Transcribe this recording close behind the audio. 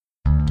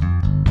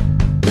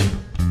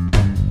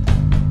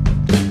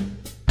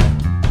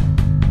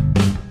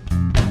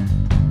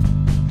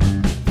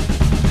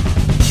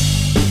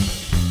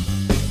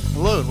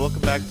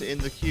In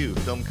the Queue,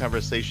 Film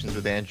Conversations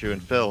with Andrew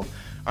and Phil.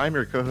 I'm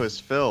your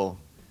co-host, Phil,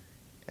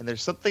 and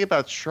there's something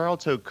about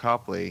Charlton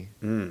Copley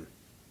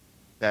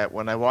that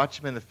when I watch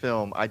him in the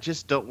film, I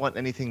just don't want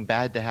anything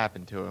bad to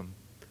happen to him.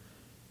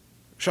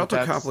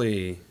 Charlton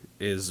Copley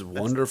is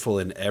wonderful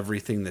in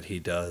everything that he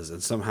does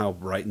and somehow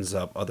brightens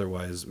up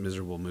otherwise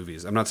miserable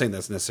movies. I'm not saying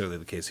that's necessarily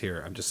the case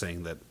here. I'm just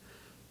saying that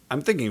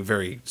I'm thinking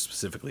very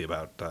specifically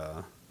about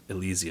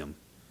Elysium.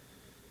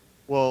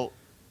 Well,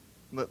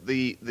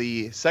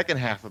 the second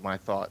half of my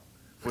thought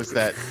was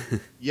that,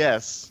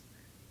 yes,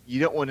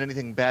 you don't want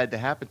anything bad to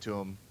happen to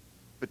him,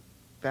 but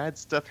bad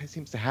stuff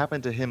seems to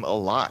happen to him a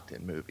lot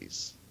in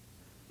movies.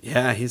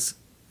 Yeah,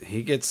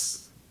 he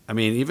gets... I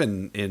mean,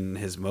 even in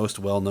his most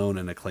well-known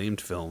and acclaimed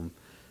film,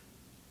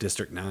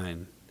 District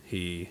 9,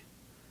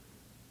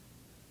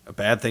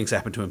 bad things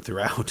happen to him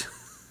throughout.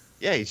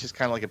 Yeah, he's just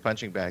kind of like a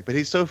punching bag, but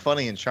he's so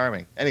funny and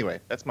charming. Anyway,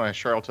 that's my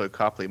Charlton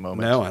Copley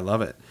moment. No, I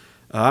love it.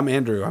 I'm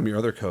Andrew. I'm your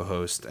other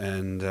co-host,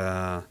 and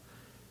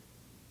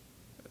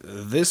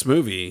this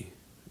movie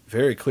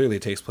very clearly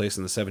takes place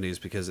in the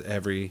 70s because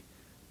every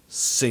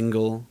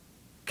single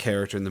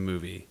character in the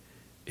movie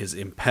is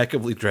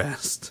impeccably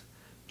dressed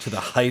to the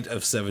height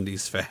of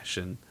 70s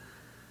fashion.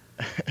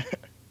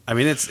 I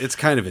mean, it's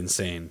kind of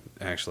insane,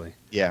 actually.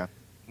 Yeah.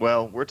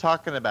 Well, we're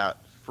talking about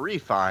Free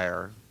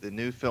Fire, the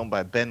new film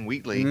by Ben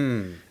Wheatley,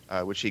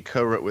 which he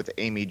co-wrote with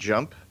Amy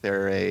Jump.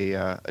 They're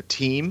a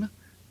team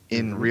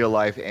in real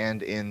life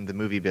and in the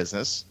movie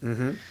business.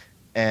 Mm-hmm.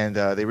 And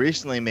they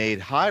recently made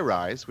High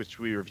Rise, which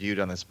we reviewed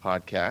on this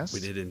podcast.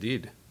 We did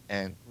indeed.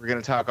 And we're going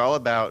to talk all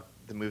about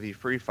the movie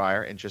Free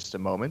Fire in just a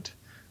moment.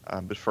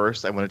 But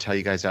first, I want to tell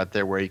you guys out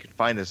there where you can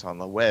find us on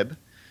the web.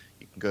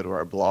 You can go to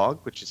our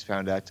blog, which is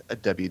found at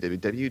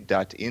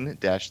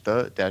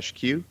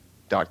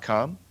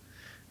www.in-the-q.com.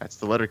 That's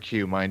the letter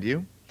Q, mind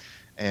you.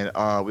 And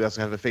we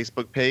also have a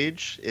Facebook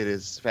page. It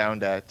is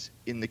found at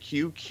In the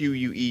Queue,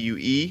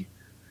 Queuee.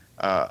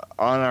 On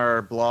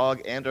our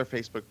blog and our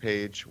Facebook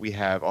page, we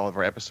have all of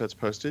our episodes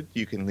posted.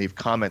 You can leave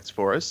comments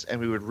for us, and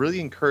we would really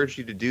encourage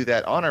you to do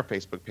that on our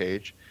Facebook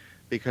page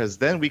because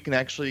then we can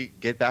actually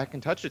get back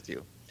in touch with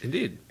you.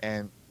 Indeed.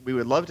 And we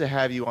would love to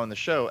have you on the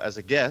show as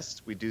a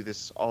guest. We do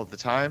this all the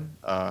time.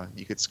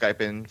 You could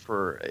Skype in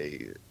for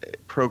a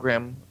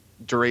program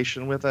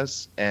duration with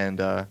us,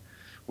 and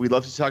we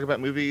love to talk about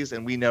movies,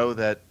 and we know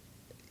that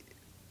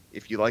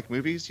if you like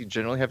movies, you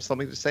generally have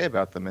something to say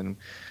about them, and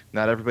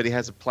not everybody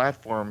has a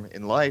platform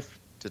in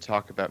life to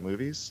talk about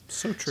movies.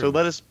 So true. So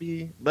let us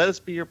be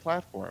your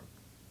platform.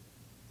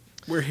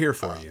 We're here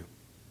for you.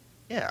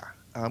 Yeah.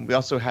 We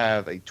also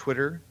have a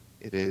Twitter.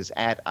 It is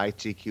at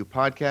ITQ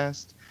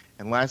Podcast.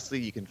 And lastly,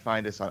 you can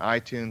find us on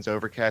iTunes,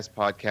 Overcast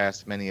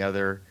Podcast, many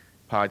other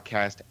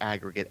podcast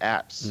aggregate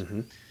apps.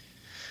 Mm-hmm.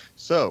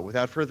 So,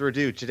 without further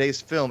ado, today's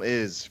film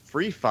is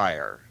Free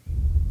Fire.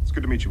 It's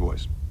good to meet you,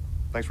 boys.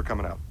 Thanks for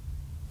coming out.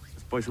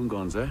 Let's buy some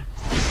guns, eh?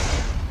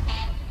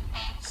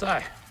 So,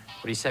 what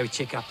do you say we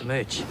check out the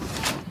merch?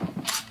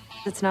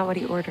 That's not what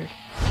he ordered.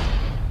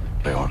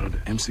 They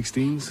ordered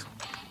M16s?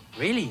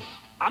 Really?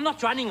 I'm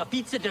not running a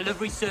pizza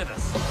delivery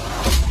service.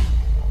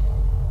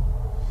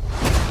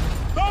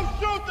 Don't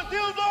shoot the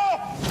dildo!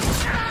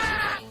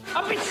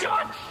 I've been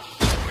shot!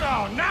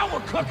 Oh, now we're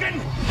cooking!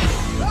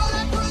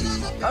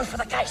 Go for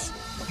the case.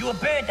 You a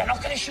bird, they're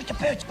not gonna shoot the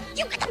bird.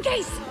 You get the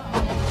case!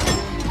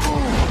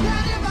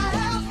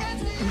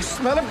 You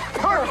smell of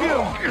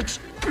perfume! It's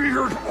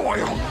beard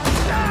oil!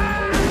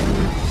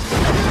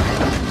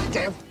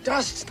 Damn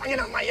dust bringing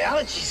out my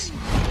allergies.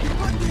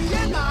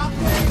 I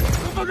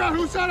forgot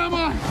whose side I'm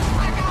on!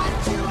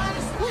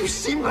 You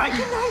seem like a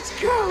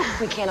nice girl.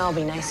 We can't all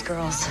be nice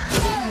girls.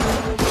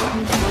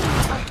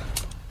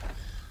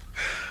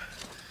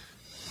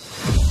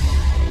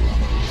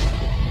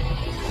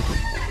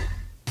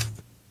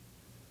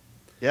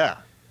 Yeah.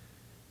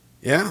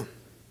 Yeah.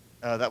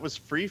 That was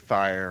Free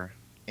Fire,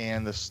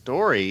 and the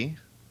story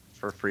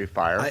for Free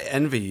Fire. I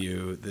envy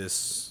you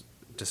this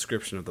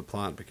description of the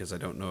plot because I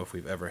don't know if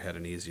we've ever had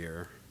an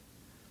easier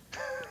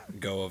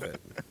go of it.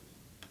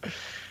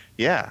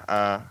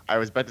 Yeah, I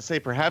was about to say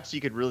perhaps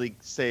you could really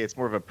say it's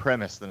more of a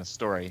premise than a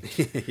story.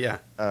 Yeah.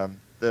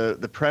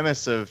 The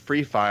premise of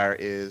Free Fire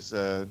is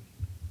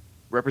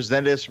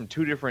representatives from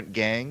two different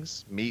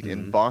gangs meet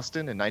in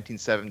Boston in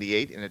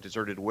 1978 in a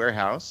deserted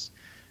warehouse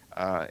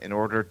in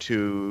order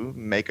to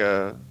make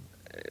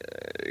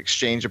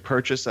exchange a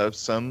purchase of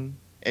some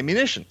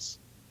ammunitions.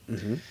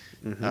 Mm-hmm.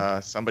 Mm-hmm.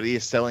 Somebody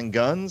is selling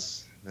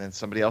guns, and then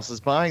somebody else is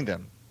buying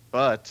them.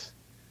 But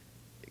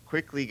it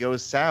quickly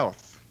goes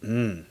south.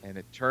 And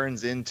it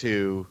turns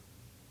into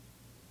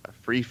a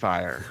free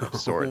fire of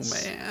sorts. Oh,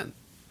 man.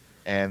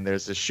 And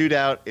there's a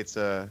shootout. It's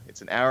an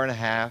hour and a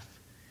half.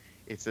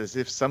 It's as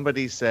if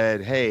somebody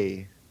said,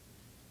 hey,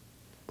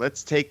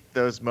 let's take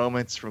those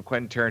moments from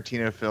Quentin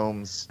Tarantino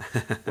films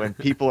when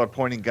people are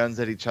pointing guns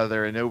at each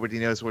other and nobody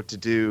knows what to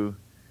do.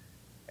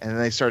 And then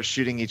they start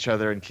shooting each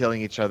other and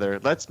killing each other.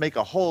 Let's make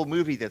a whole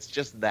movie that's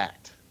just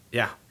that.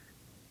 Yeah.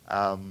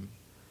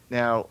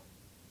 Now,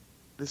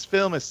 this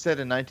film is set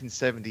in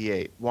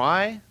 1978.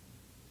 Why?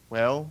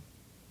 Well,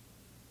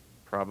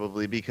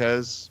 Probably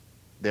because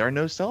there are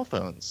no cell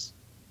phones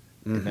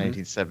in Mhm.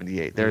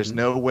 1978. There's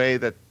no way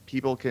that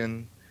people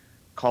can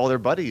call their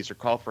buddies or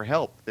call for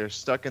help. They're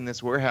stuck in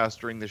this warehouse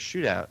during the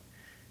shootout.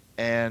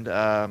 And,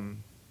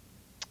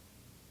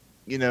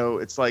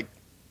 it's like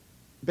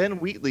Ben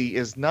Wheatley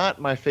is not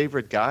my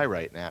favorite guy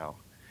right now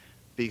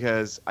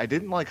because I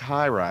didn't like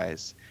High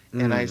Rise.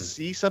 And I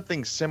see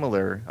something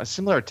similar, a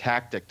similar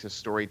tactic to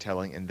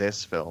storytelling in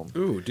this film.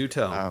 Ooh, do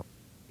tell.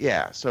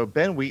 Yeah, so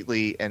Ben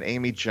Wheatley and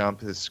Amy Jump,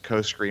 this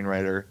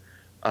co-screenwriter,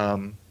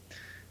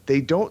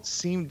 they don't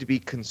seem to be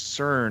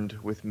concerned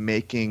with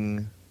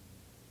making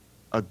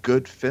a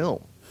good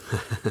film.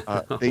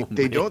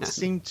 They don't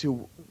seem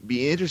to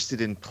be interested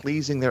in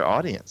pleasing their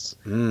audience.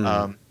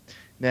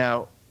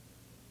 Now,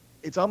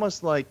 it's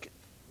almost like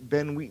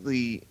Ben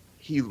Wheatley,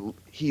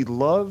 he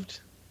loved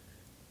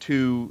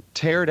to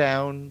tear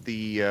down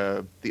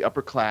the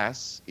upper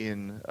class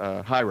in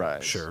High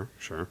Rise. Sure.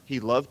 He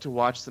loved to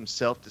watch them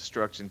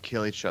self-destruct and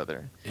kill each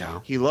other.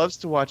 Yeah. He loves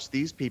to watch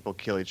these people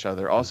kill each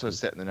other, also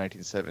set in the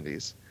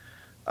 1970s.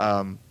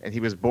 And he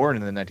was born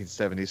in the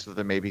 1970s, so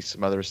there may be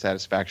some other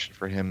satisfaction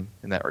for him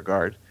in that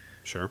regard.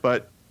 Sure.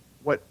 But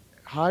what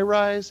High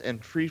Rise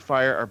and Free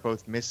Fire are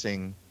both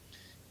missing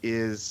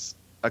is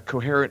a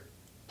coherent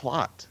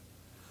plot.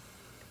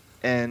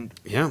 And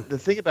Yeah. the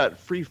thing about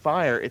Free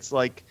Fire, it's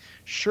like,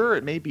 sure,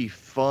 it may be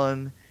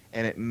fun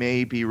and it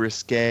may be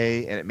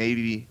risque and it may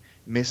be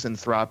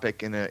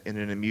misanthropic in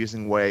an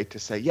amusing way to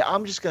say, yeah,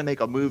 I'm just going to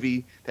make a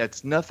movie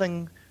that's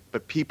nothing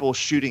but people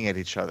shooting at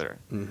each other.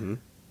 Mm-hmm.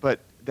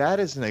 But that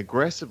is an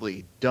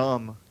aggressively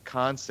dumb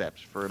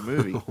concept for a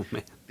movie Oh,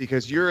 man.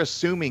 because you're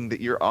assuming that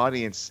your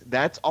audience,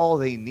 that's all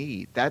they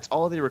need. That's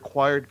all they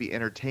require to be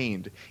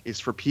entertained is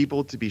for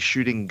people to be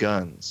shooting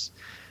guns.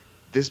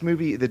 This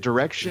movie, the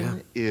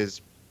direction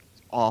is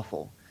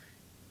awful.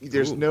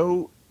 There's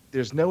Ooh.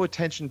 no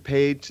attention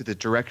paid to the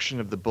direction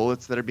of the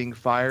bullets that are being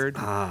fired.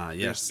 Ah,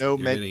 yes. There's no,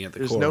 You're getting at the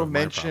there's core no of my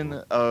mention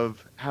problem.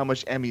 of how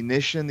much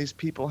ammunition these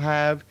people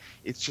have.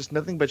 It's just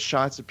nothing but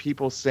shots of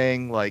people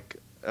saying like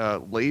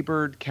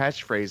labored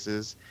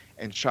catchphrases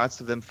and shots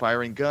of them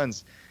firing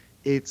guns.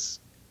 It's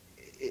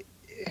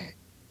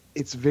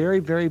very,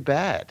 very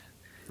bad.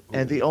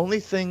 And the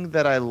only thing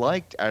that I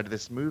liked out of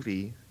this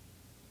movie,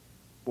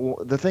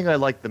 the thing I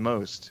liked the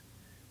most,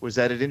 was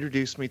that it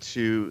introduced me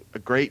to a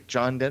great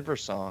John Denver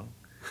song,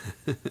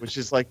 which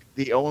is like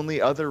the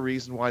only other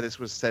reason why this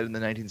was set in the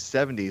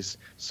 1970s,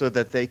 so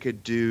that they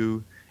could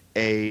do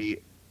a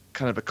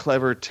kind of a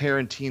clever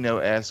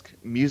Tarantino-esque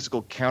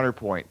musical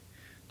counterpoint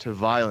to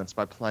violence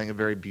by playing a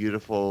very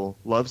beautiful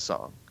love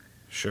song.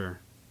 Sure.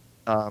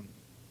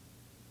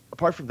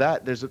 Apart from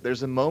that,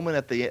 there's a moment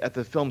at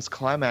the film's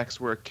climax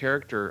where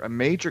a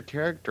major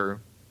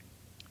character,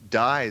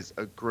 dies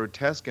a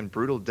grotesque and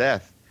brutal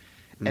death,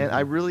 and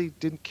I really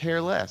didn't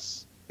care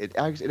less. It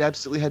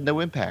absolutely had no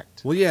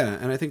impact. Well, yeah,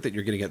 and I think that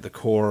you're getting at the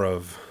core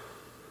of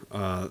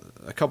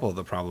a couple of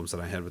the problems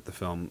that I had with the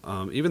film.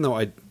 Even though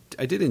I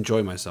did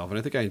enjoy myself, and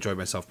I think I enjoyed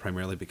myself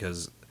primarily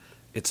because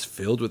it's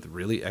filled with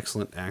really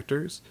excellent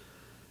actors,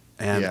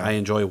 and Yeah. I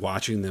enjoy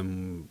watching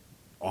them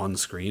on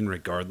screen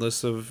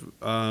regardless of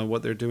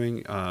what they're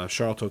doing.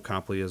 Charlton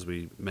Copley, as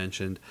we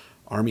mentioned,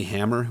 Armie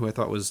Hammer, who I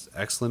thought was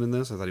excellent in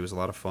this. I thought he was a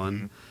lot of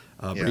fun.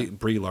 Yeah.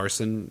 Brie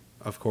Larson,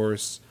 of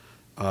course.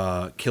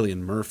 Cillian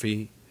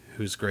Murphy,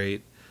 who's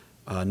great.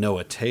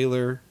 Noah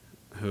Taylor,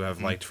 who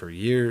I've liked for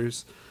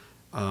years.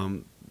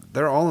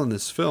 They're all in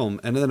this film.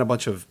 And then a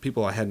bunch of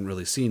people I hadn't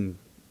really seen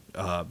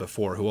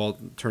before who all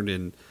turned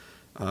in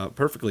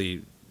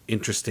perfectly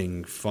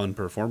interesting, fun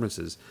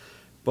performances.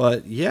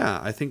 But yeah,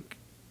 I think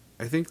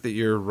that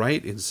you're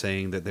right in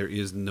saying that there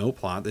is no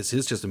plot. This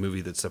is just a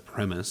movie that's a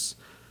premise.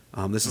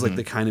 This is like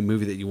the kind of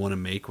movie that you want to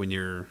make when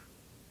you're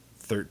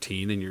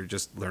 13 and you're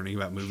just learning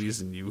about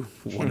movies and you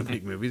want to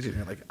make movies. And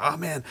you're like, oh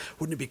man,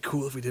 wouldn't it be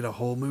cool if we did a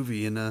whole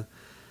movie in a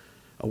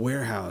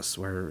warehouse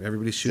where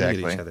everybody's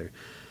shooting at each other?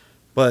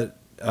 But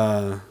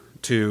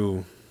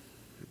to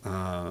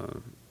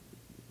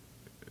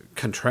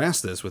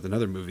contrast this with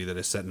another movie that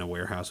is set in a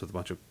warehouse with a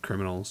bunch of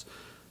criminals,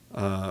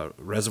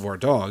 Reservoir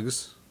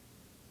Dogs.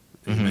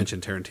 You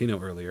mentioned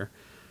Tarantino earlier.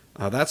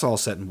 That's all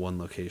set in one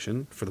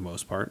location for the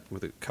most part,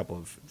 with a couple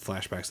of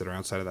flashbacks that are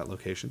outside of that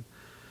location.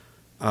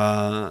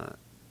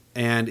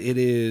 And it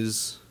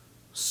is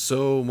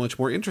so much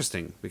more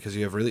interesting because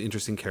you have really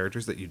interesting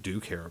characters that you do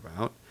care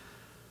about.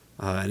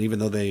 And even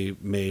though they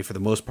may, for the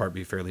most part,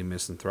 be fairly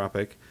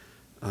misanthropic,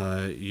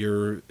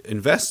 you're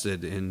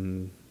invested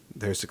in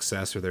their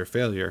success or their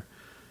failure.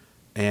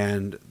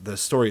 And the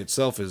story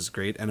itself is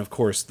great. And of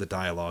course, the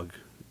dialogue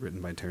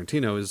written by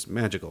Tarantino is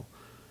magical.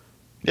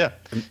 Yeah.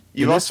 In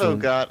You've this also film-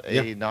 got a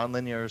yeah.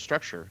 nonlinear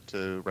structure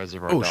to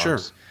Reservoir Oh, Dogs, sure.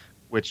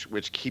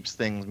 which keeps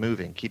things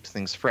moving, keeps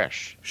things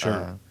fresh.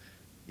 Sure.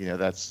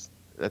 That's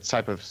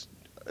type of,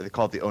 they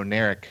call it the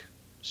oneric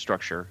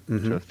structure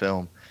to a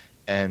film.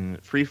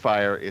 And Free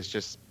Fire is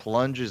just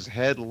plunges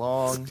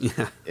headlong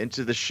Yeah.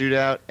 into the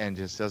shootout and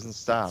just doesn't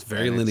stop. It's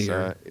very And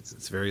linear.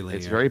 It's very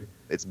linear.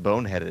 It's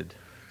boneheaded.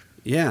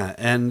 Yeah,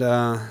 and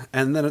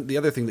then the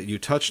other thing that you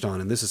touched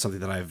on, and this is something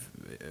that I've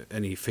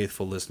any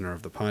faithful listener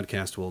of the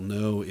podcast will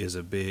know is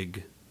a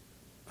big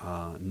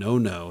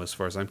no-no as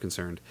far as I'm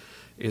concerned,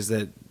 is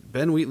that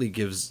Ben Wheatley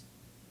gives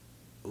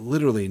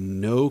literally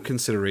no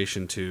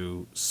consideration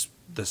to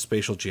the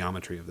spatial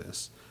geometry of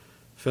this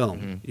film.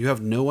 Mm-hmm. You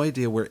have no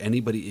idea where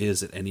anybody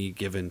is at any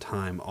given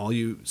time. All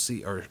you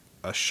see are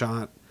a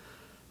shot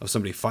of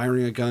somebody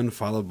firing a gun,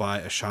 followed by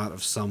a shot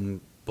of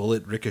some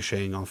bullet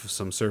ricocheting off of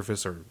some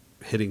surface or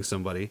hitting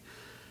somebody.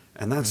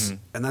 And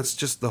that's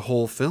just the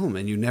whole film,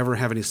 and you never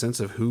have any sense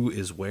of who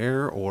is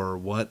where or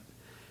what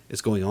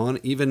is going on.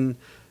 Even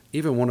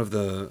one of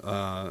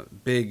the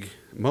big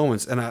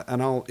moments, and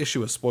I'll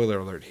issue a spoiler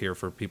alert here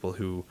for people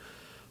who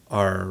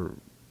are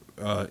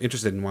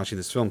interested in watching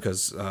this film,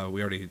 because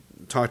we already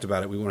talked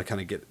about it. We want to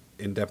kind of get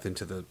in depth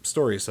into the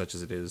story, such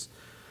as it is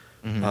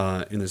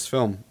in this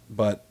film.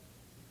 But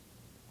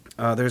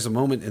there's a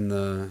moment in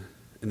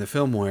the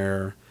film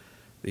where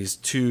these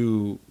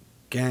two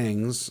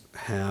gangs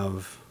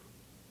have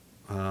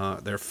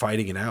they're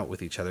fighting it out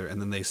with each other,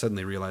 and then they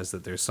suddenly realize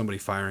that there's somebody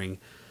firing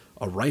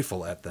a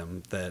rifle at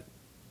them that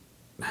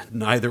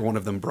neither one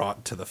of them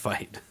brought to the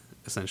fight,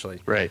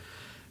 essentially. Right.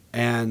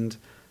 And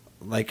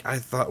like, I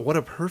thought, what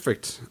a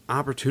perfect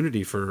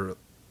opportunity for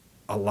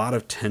a lot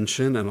of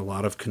tension and a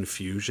lot of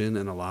confusion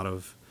and a lot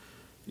of,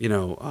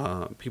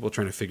 people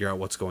trying to figure out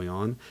what's going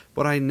on.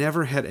 But I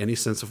never had any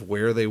sense of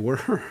where they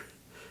were.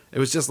 It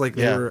was just like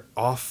they were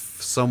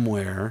off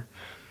somewhere.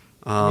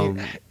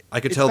 I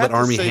could tell that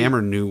Armie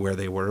Hammer knew where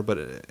they were, but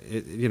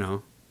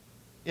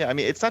Yeah, I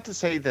mean, it's not to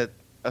say that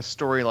a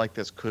story like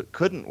this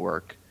couldn't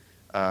work.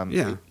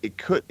 It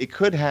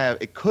could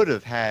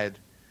have had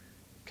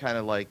kind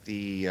of like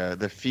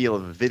the feel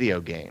of a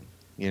video game.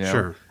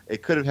 Sure.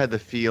 It could have had the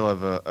feel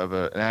of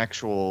an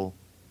actual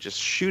just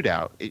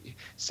shootout.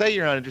 Say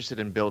you're not interested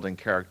in building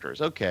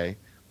characters, okay.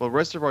 Well,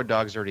 Reservoir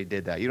Dogs already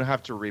did that. You don't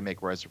have to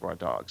remake Reservoir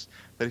Dogs.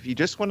 But if you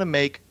just want to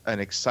make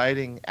an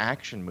exciting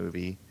action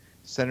movie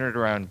centered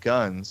around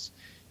guns,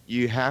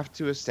 you have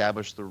to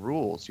establish the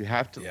rules. You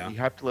have to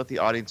let the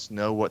audience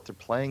know what they're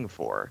playing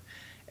for.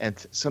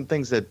 And some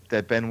things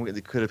that Ben Wheatley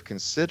could have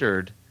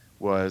considered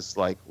was,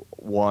 like,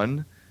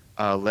 one,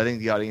 letting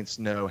the audience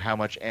know how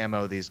much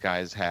ammo these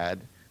guys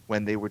had,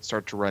 when they would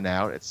start to run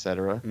out,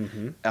 etc.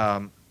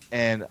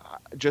 And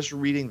just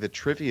reading the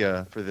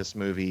trivia for this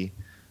movie,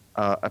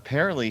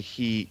 apparently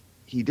he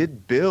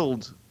did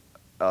build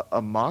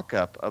a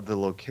mock-up of the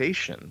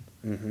location,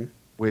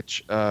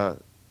 which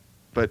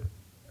but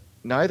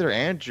neither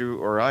Andrew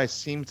or I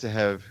seem to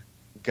have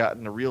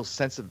gotten a real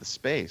sense of the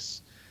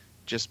space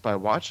just by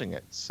watching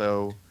it.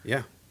 So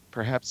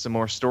perhaps some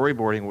more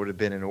storyboarding would have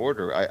been in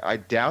order. I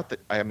doubt that.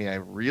 I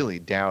really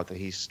doubt that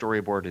he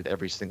storyboarded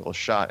every single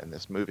shot in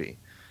this movie.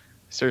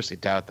 I seriously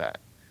doubt that.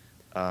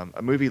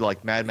 A movie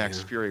like Mad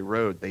Max Fury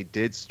Road, they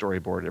did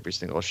storyboard every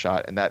single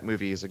shot, and that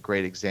movie is a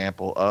great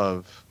example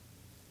of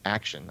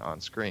action on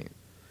screen.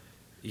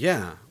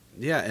 Yeah,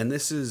 and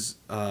this is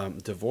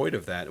devoid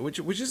of that, which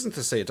isn't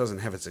to say it doesn't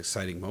have its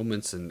exciting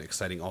moments and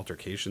exciting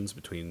altercations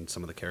between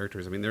some of the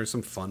characters. I mean, there's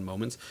some fun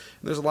moments,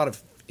 and there's a lot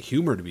of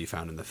humor to be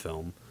found in the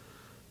film,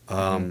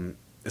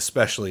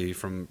 especially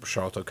from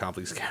Charlton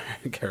Copley's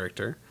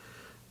character.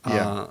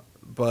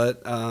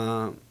 But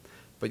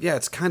yeah,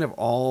 it's kind of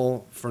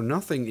all for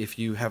nothing if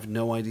you have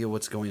no idea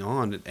what's going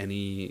on at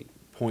any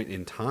point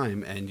in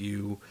time and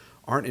you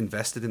aren't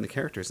invested in the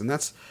characters. And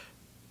that's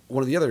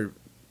one of the other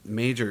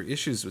major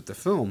issues with the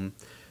film.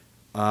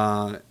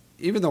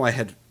 Even though I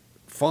had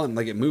fun,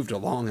 like, it moved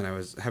along and I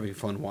was having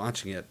fun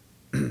watching it,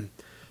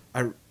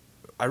 I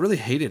really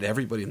hated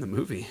everybody in the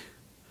movie.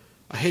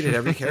 I hated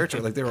every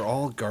character. Like, they were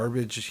all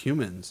garbage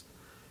humans.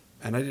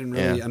 And I didn't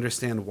really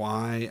understand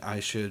why I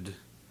should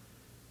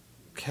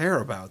care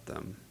about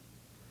them.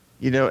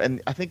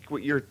 And I think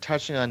what you're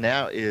touching on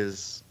now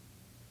is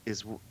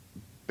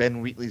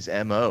Ben Wheatley's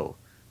MO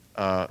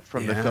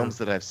from the films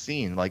that I've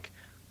seen. Like,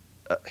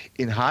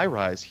 in High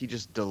Rise, he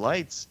just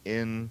delights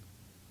in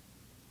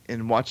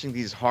watching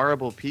these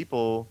horrible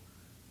people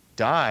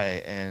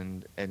die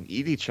and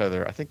eat each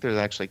other. I think there's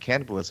actually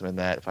cannibalism in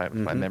that, if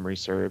my memory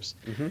serves.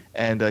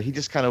 And he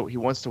just he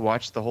wants to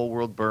watch the whole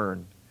world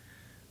burn.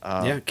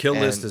 Kill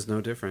List is no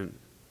different.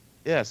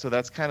 Yeah, so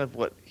that's kind of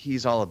what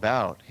he's all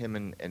about, him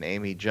and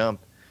Amy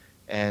Jump.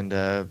 And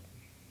I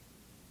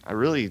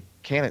really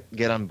can't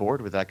get on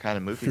board with that kind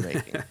of movie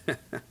making.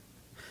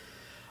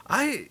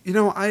 I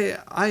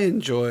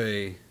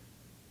enjoy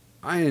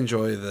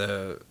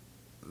the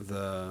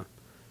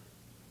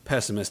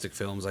pessimistic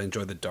films. I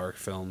enjoy the dark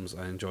films.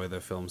 I enjoy the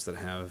films that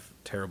have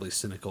terribly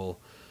cynical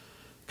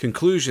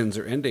conclusions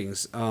or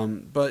endings.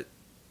 But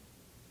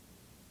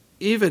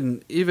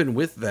even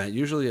with that,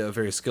 usually a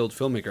very skilled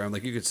filmmaker,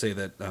 like, you could say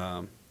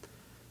that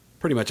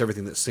pretty much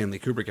everything that Stanley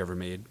Kubrick ever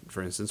made,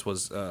 for instance,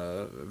 was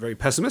very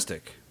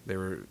pessimistic.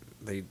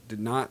 They did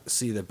not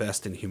see the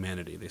best in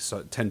humanity. They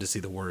tend to see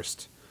the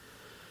worst.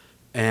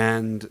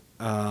 And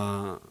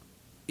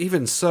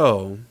even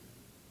so,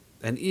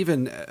 and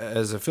even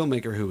as a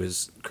filmmaker who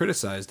is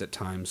criticized at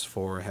times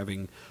for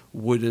having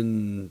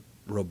wooden,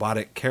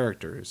 robotic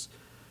characters,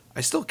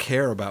 I still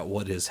care about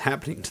what is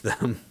happening to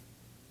them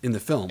in the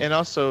film. And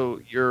also,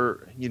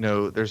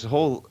 there's a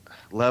whole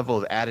level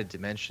of added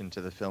dimension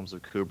to the films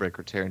of Kubrick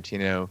or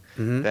Tarantino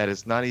that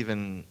is not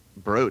even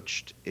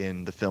broached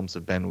in the films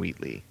of Ben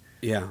Wheatley.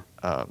 Yeah.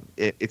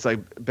 It's like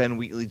Ben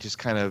Wheatley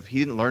just he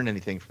didn't learn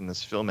anything from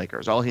this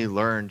filmmakers. All he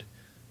learned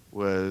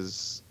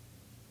was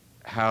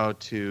how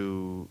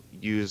to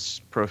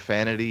use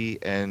profanity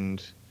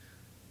and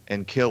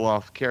kill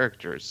off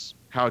characters,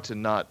 how to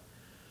not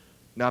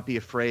be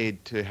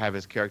afraid to have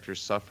his characters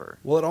suffer.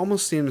 Well, it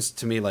almost seems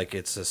to me like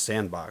it's a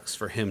sandbox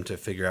for him to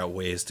figure out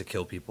ways to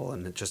kill people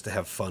and just to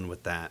have fun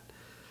with that.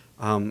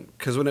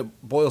 Because when it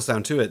boils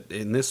down to it,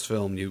 in this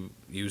film,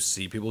 you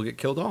see people get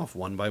killed off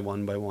one by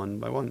one by one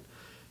by one,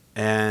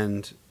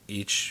 and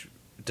each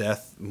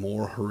death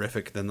more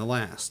horrific than the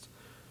last.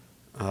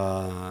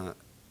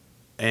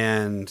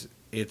 And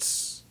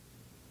it's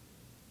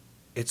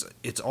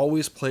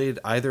always played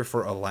either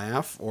for a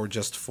laugh or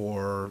just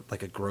for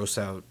like a gross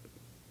out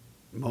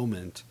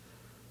moment.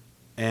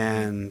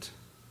 And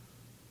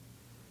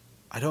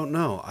I don't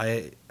know.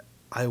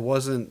 I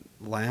wasn't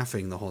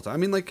laughing the whole time. I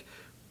mean, like,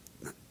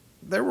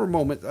 there were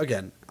moments,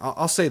 again,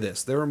 I'll say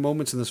this. There were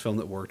moments in this film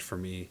that worked for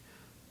me.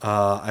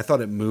 I thought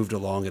it moved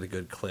along at a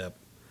good clip.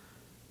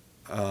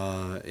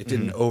 It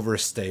didn't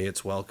overstay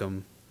its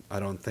welcome, I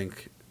don't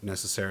think,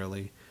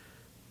 necessarily.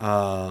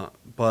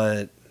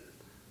 But,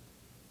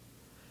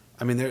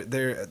 I mean,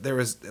 there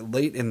was,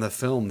 late in the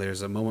film,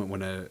 there's a moment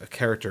when a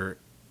character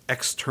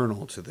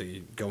external to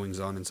the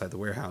goings-on inside the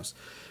warehouse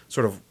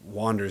sort of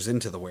wanders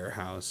into the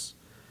warehouse.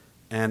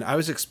 And I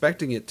was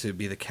expecting it to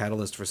be the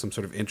catalyst for some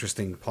sort of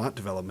interesting plot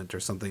development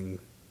or something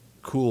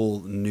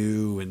cool,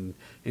 new, and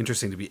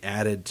interesting to be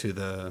added to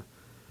the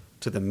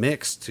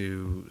mix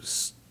to,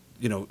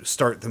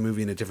 start the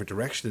movie in a different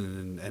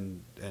direction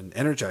and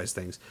energize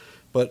things.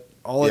 But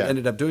all it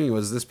ended up doing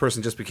was this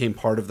person just became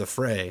part of the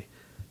fray.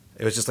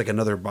 It was just like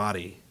another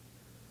body.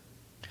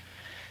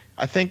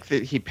 I think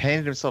that he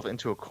painted himself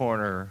into a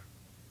corner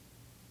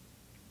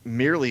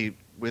merely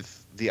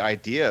with the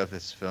idea of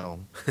this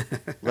film.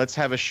 Let's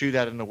have a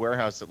shootout in a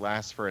warehouse that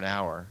lasts for an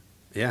hour.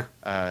 Yeah.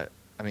 I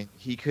mean,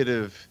 he could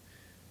have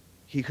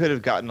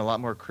gotten a lot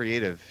more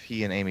creative.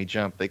 He and Amy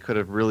Jump, they could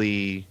have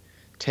really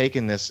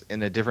taken this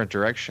in a different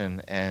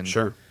direction. And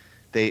sure,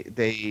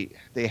 they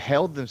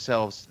held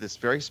themselves to this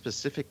very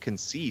specific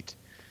conceit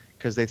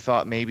because they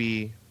thought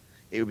maybe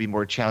it would be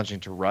more challenging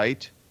to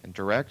write and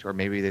direct, or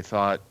maybe they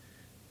thought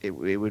it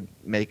would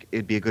make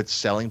it be a good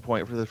selling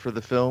point for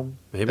the film.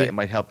 Maybe that it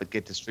might help it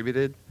get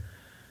distributed.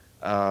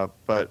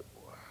 But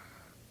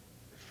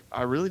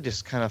I really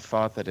just kind of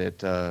thought that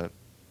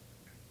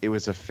it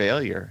was a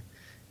failure.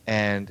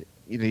 And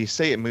you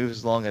say it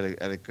moves along at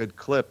a good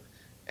clip,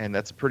 and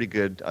that's a pretty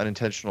good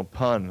unintentional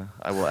pun,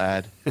 I will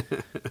add.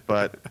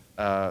 But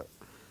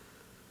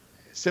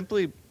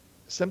simply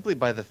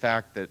by the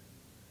fact that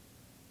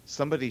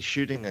somebody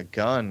shooting a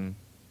gun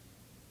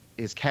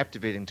is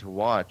captivating to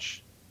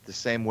watch, the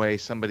same way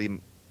somebody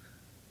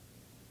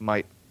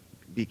might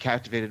be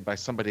captivated by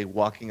somebody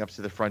walking up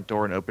to the front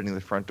door and opening the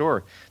front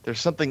door. There's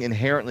something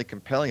inherently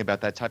compelling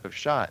about that type of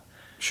shot.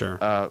 Sure.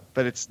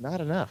 But it's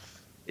not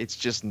enough. It's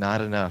just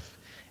not enough.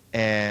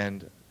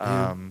 And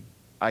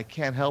I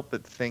can't help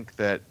but think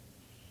that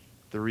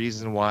the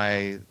reason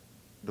why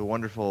the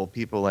wonderful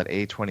people at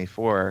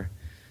A24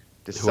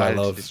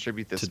 decided to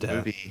distribute this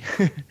movie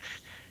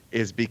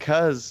is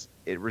because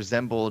it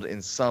resembled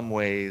in some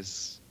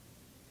ways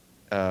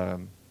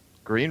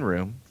Green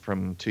Room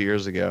from 2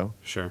 years ago.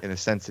 Sure. In the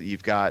sense that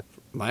you've got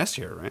last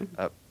year,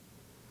 right?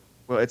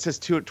 Well, it says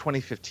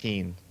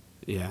 2015.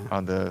 Yeah.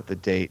 On the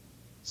date,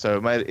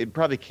 so it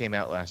probably came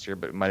out last year,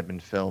 but it might have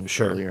been filmed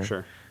earlier.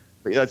 Sure.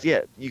 But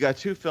you got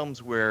two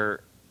films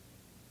where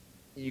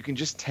you can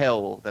just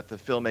tell that the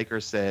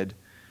filmmaker said,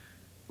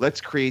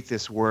 "Let's create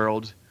this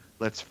world.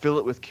 Let's fill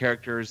it with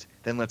characters.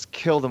 Then let's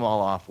kill them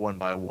all off one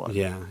by one.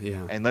 Yeah.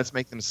 And let's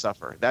make them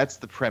suffer." That's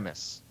the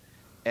premise.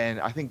 And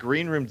I think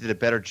Green Room did a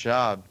better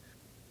job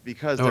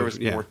because there was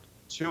more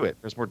to it.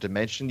 There's more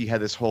dimension. You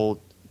had this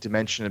whole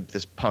dimension of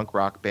this punk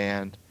rock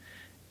band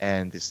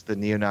and the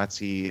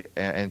neo-Nazi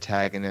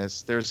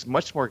antagonist. There's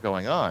much more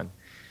going on.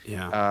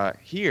 Yeah.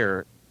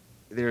 Here,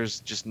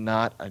 there's just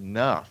not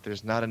enough.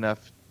 There's not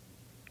enough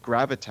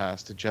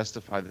gravitas to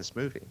justify this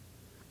movie.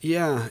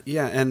 Yeah,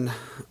 and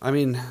I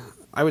mean,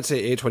 I would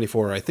say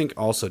A24, I think,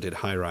 also did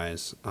High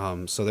Rise.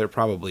 So they're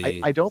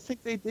probably... I don't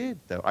think they did,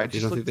 though. I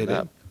just looked it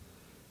up.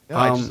 No,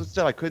 I just looked it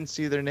up. I couldn't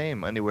see their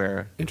name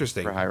anywhere.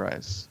 Interesting. For High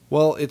Rise.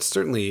 Well, it's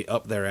certainly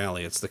up their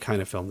alley. It's the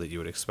kind of film that you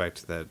would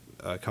expect that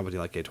a company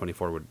like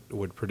A24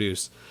 would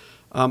produce.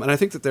 And I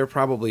think that they're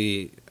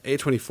probably...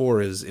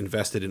 A24 is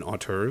invested in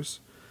auteurs.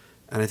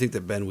 And I think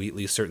that Ben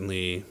Wheatley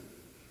certainly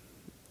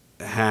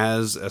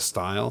has a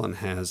style and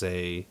has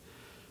a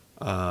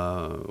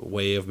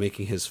way of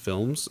making his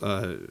films.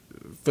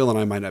 Phil and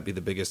I might not be the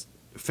biggest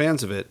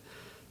fans of it,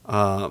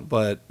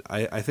 but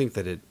I think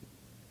that it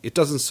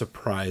doesn't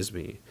surprise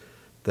me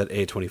that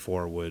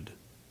A24 would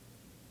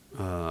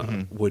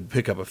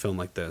pick up a film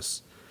like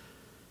this.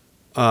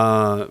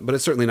 But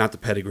it's certainly not the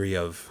pedigree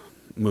of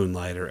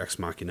Moonlight or Ex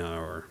Machina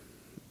or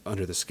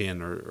Under the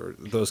Skin or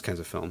those kinds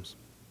of films.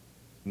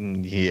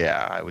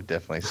 Yeah, I would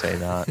definitely say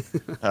not.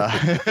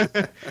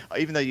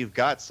 Even though you've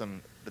got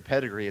the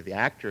pedigree of the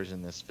actors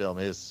in this film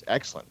is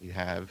excellent. You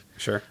have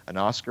Sure. an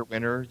Oscar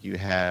winner, you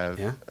have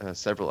Yeah.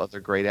 several other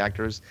great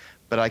actors,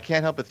 but I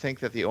can't help but think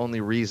that the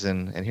only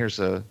reason, and here's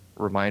a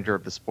reminder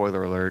of the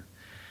spoiler alert,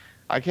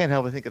 I can't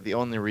help but think that the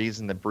only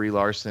reason that Brie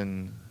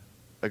Larson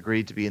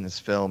agreed to be in this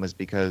film is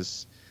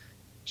because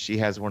she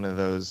has one of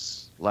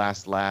those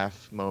last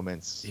laugh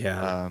moments.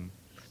 Yeah.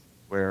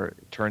 Where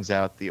it turns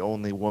out the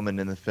only woman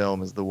in the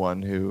film is the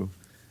one who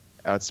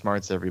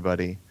outsmarts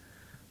everybody.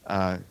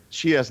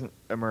 She doesn't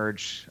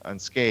emerge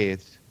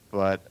unscathed,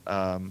 but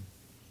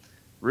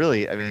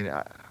really, I mean,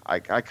 I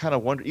kind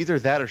of wonder either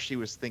that or she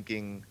was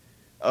thinking,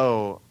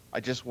 oh, I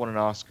just won an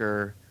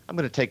Oscar. I'm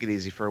going to take it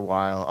easy for a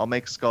while. I'll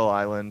make Skull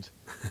Island,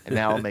 and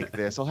now I'll make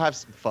this. I'll have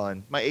some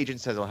fun. My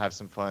agent says I'll have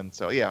some fun,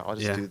 so yeah,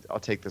 I'll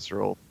take this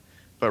role.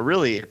 But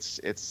really, it's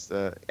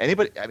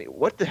anybody. I mean,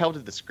 what the hell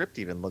did the script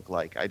even look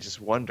like? I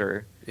just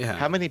wonder. Yeah.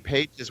 How many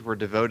pages were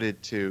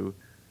devoted to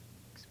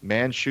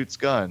man shoots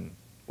gun,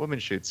 woman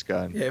shoots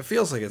gun? Yeah, it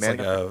feels like it's man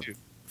like a shoots-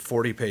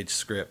 40-page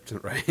script,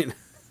 right? It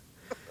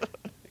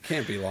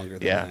can't be longer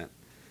than Yeah. that.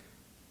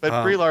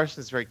 But Brie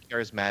Larson is very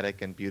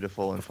charismatic and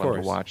beautiful and Of fun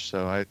course. to watch.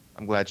 So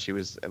I'm glad she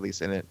was at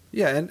least in it.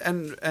 Yeah,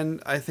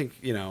 and I think,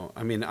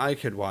 I mean, I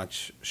could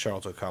watch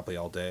Charlton Copley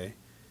all day.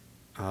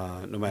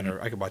 No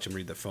matter, I could watch him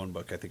read the phone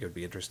book. I think it would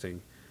be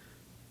interesting.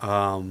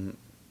 And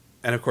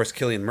of course,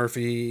 Cillian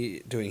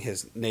Murphy doing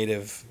his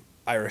native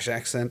Irish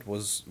accent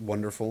was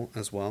wonderful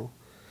as well.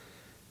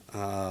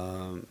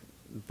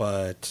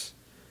 But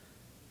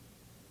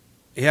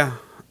yeah,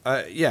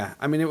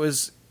 I mean, it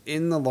was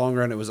in the long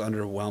run, it was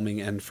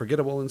underwhelming and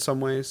forgettable in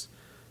some ways.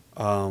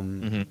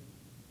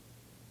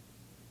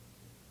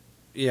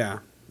 Yeah,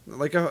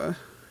 like I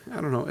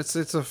don't know. It's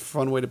a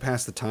fun way to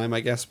pass the time,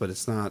 I guess, but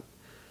it's not.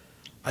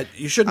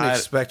 You shouldn't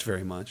expect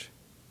very much.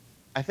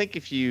 I think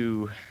if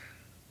you,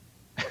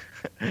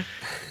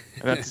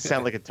 not to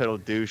sound like a total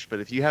douche, but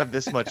if you have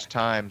this much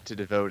time to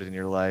devote in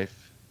your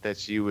life, that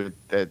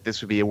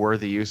this would be a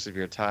worthy use of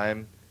your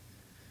time.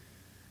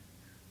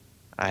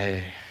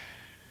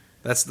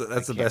 That's the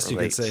can't best you can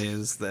relate. say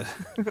is that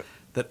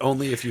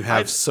only if you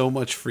have so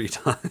much free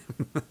time.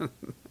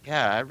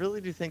 Yeah, I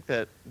really do think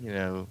that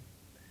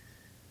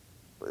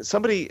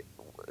somebody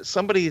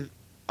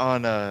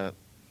on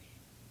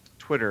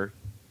Twitter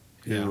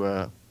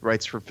who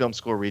writes for Film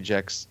School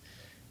Rejects.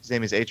 His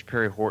name is H.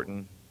 Perry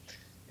Horton,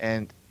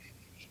 and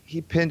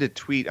he pinned a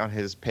tweet on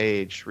his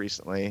page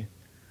recently,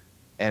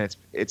 and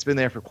it's been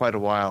there for quite a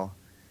while.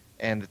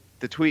 And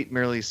the tweet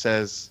merely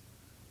says,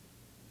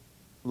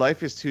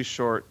 "Life is too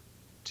short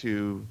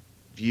to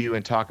view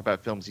and talk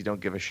about films you don't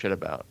give a shit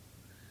about."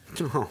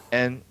 Oh.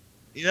 And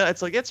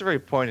it's a very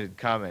pointed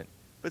comment.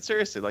 But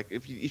seriously, like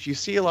if you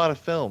see a lot of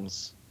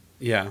films,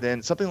 Yeah.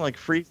 then something like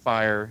Free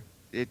Fire,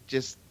 it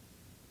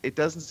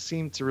doesn't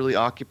seem to really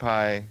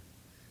occupy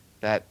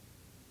that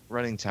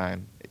running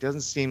time. It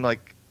doesn't seem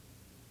like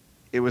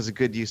it was a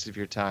good use of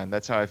your time.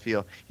 That's how I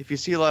feel. If you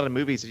see a lot of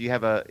movies, if you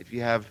have a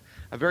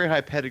very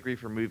high pedigree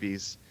for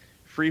movies,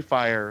 Free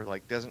Fire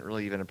doesn't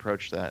really even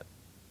approach that.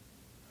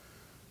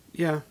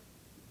 Yeah,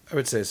 I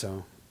would say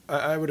so.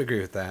 I would agree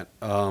with that.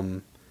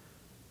 It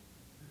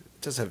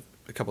does have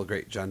a couple of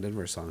great John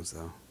Denver songs,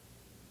 though.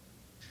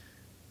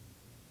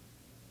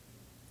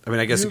 I mean,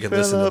 I guess you could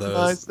listen to fill up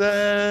my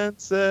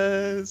those.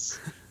 senses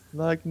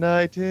like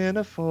night in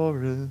a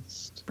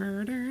forest.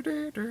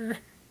 No,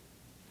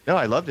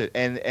 I loved it,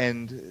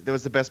 and that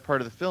was the best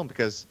part of the film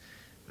because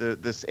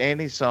this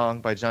Annie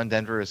song by John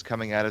Denver is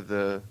coming out of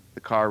the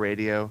car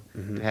radio.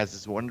 Mhm. It has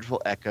this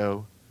wonderful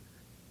echo,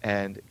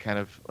 and kind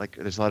of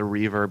there's a lot of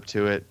reverb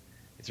to it.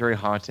 It's very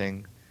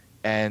haunting,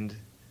 and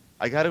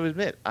I got to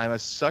admit, I'm a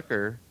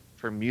sucker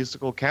for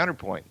musical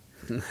counterpoint,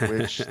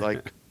 which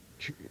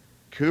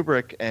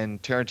Kubrick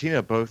and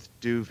Tarantino both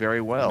do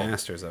very well.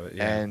 Masters of it,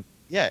 yeah. And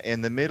yeah,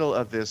 in the middle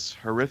of this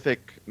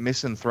horrific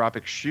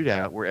misanthropic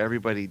shootout where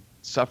everybody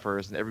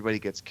suffers and everybody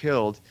gets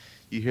killed,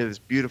 you hear this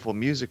beautiful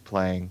music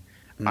playing.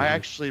 I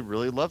actually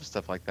really love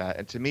stuff like that.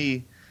 And to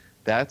me,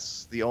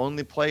 that's the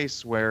only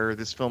place where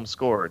this film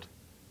scored.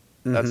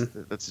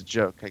 That's a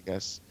joke, I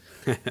guess.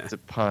 It's a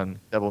pun,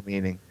 double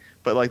meaning.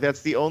 But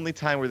that's the only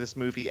time where this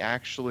movie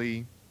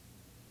actually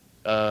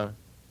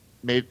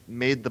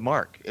made the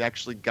mark. It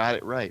actually got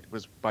it right,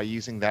 was by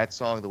using that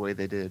song the way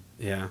they did.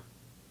 Yeah.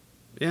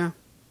 Yeah.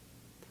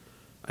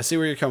 I see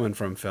where you're coming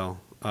from, Phil.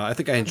 I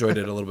think I enjoyed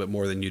it a little bit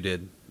more than you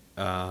did.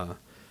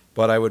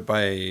 But I would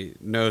by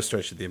no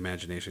stretch of the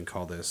imagination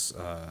call this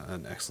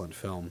an excellent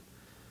film.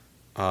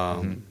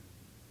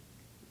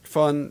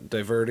 Fun,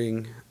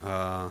 diverting,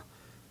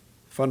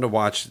 fun to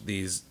watch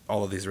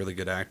all of these really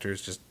good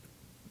actors just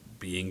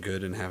being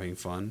good and having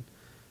fun.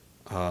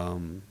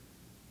 And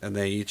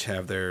they each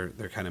have their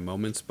kind of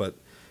moments, but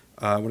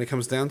when it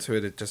comes down to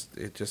it, it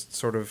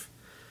just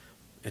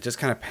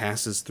kind of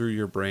passes through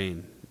your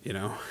brain,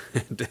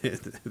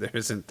 There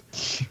isn't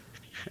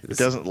It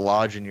doesn't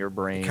lodge in your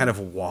brain. It kind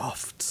of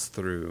wafts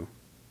through.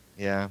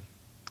 Yeah.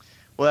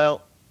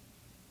 Well,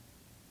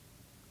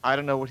 I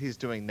don't know what he's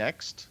doing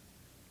next,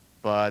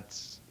 but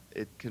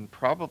it can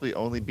probably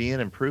only be an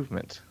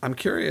improvement. I'm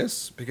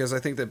curious because I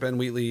think that Ben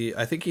Wheatley,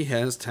 I think he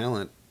has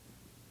talent.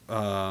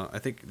 I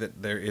think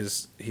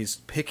that he's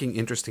picking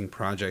interesting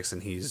projects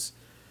and he's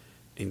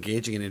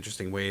engaging in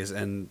interesting ways.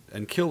 And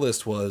Kill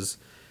List was,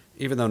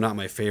 even though not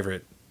my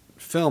favorite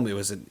film, it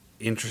was an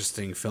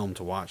interesting film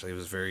to watch. It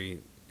was a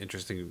very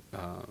interesting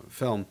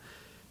film.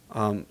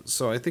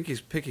 So I think he's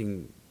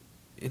picking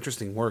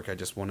interesting work. I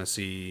just want to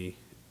see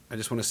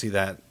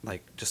that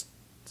like just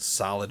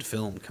solid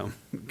film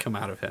come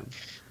out of him.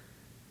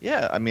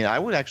 Yeah, I mean, I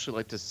would actually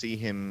like to see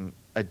him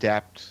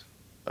adapt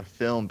a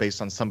film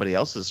based on somebody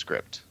else's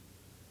script.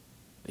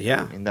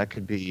 Yeah, I mean, that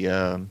could be.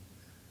 I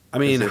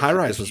mean, High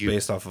Rise was you...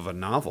 based off of a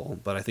novel,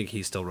 but I think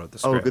he still wrote the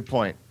script. Oh, good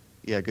point.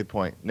 Yeah, good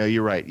point. No,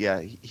 you're right.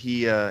 Yeah,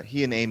 he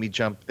and Amy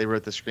Jump, they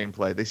wrote the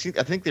screenplay.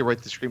 I think they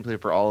write the screenplay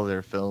for all of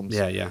their films.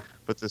 Yeah.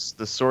 But the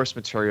source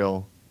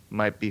material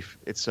might be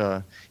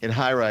in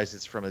High Rise.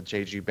 It's from a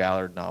J.G.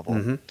 Ballard novel.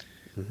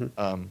 Mm-hmm.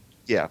 Mm-hmm.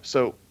 Yeah,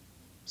 so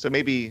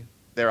maybe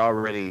they're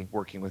already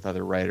working with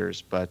other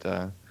writers, but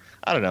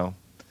I don't know.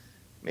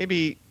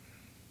 Maybe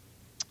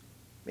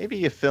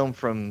a film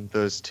from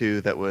those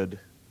two that would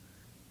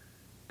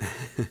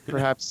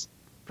perhaps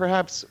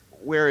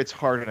wear its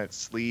heart on its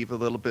sleeve a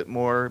little bit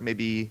more.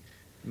 Maybe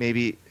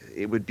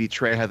it would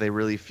betray how they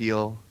really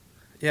feel.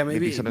 Yeah,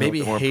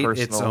 maybe more hate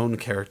personal. its own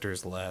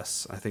characters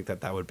less. I think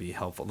that would be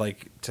helpful.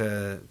 Like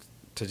to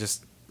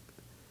just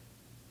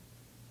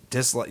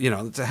dislike,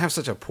 to have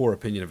such a poor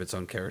opinion of its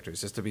own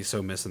characters, just to be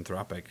so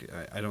misanthropic.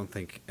 I don't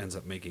think ends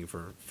up making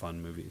for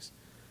fun movies.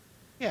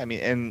 Yeah, I mean,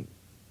 and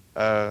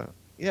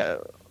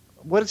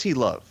what does he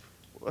love?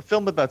 A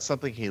film about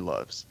something he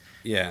loves.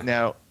 Yeah.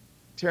 Now,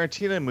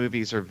 Tarantino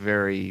movies are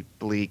very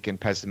bleak and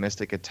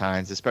pessimistic at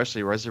times,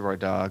 especially Reservoir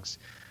Dogs,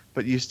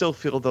 but you still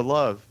feel the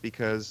love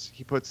because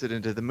he puts it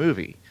into the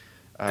movie.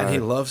 And he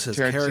loves his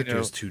Tarantino,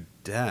 characters to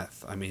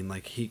death. I mean,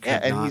 like, he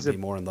could not be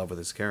more in love with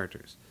his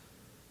characters.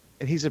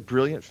 And he's a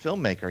brilliant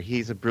filmmaker.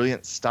 He's a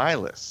brilliant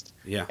stylist.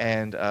 Yeah.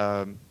 And,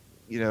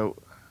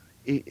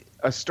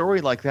 a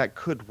story like that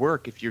could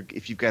work if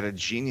you've got a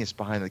genius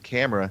behind the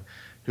camera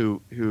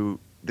who you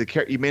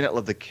may not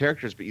love the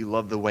characters, but you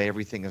love the way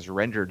everything is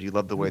rendered. You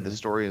love the way the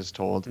story is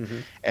told. Mm-hmm.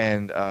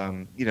 And,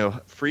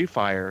 Free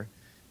Fire,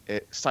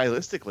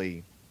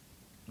 stylistically,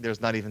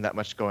 there's not even that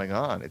much going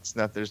on.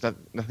 There's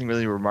nothing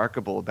really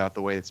remarkable about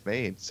the way it's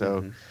made.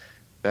 So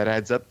that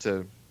adds up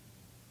to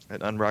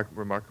an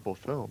unremarkable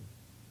film.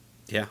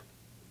 Yeah.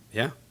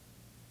 Yeah.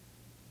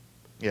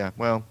 Yeah.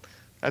 Well,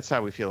 that's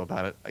how we feel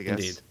about it, I guess.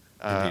 Indeed.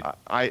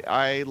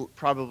 I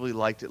probably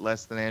liked it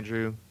less than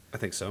Andrew. I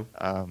think so.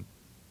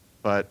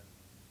 But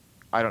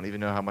I don't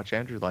even know how much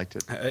Andrew liked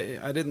it.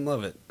 I didn't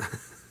love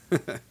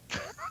it.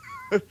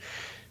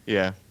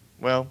 Yeah.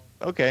 Well,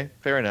 okay.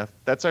 Fair enough.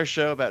 That's our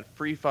show about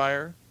Free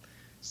Fire.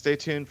 Stay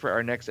tuned for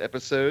our next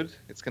episode.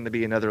 It's going to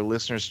be another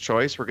listener's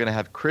choice. We're going to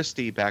have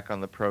Christy back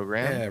on the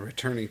program. Yeah,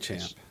 returning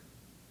champ.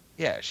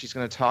 Yeah, she's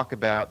going to talk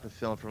about the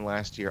film from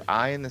last year,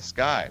 Eye in the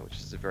Sky, which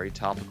is a very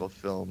topical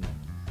film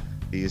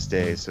these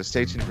days. So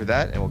stay tuned for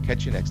that, and we'll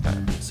catch you next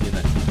time. See you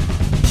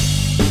then.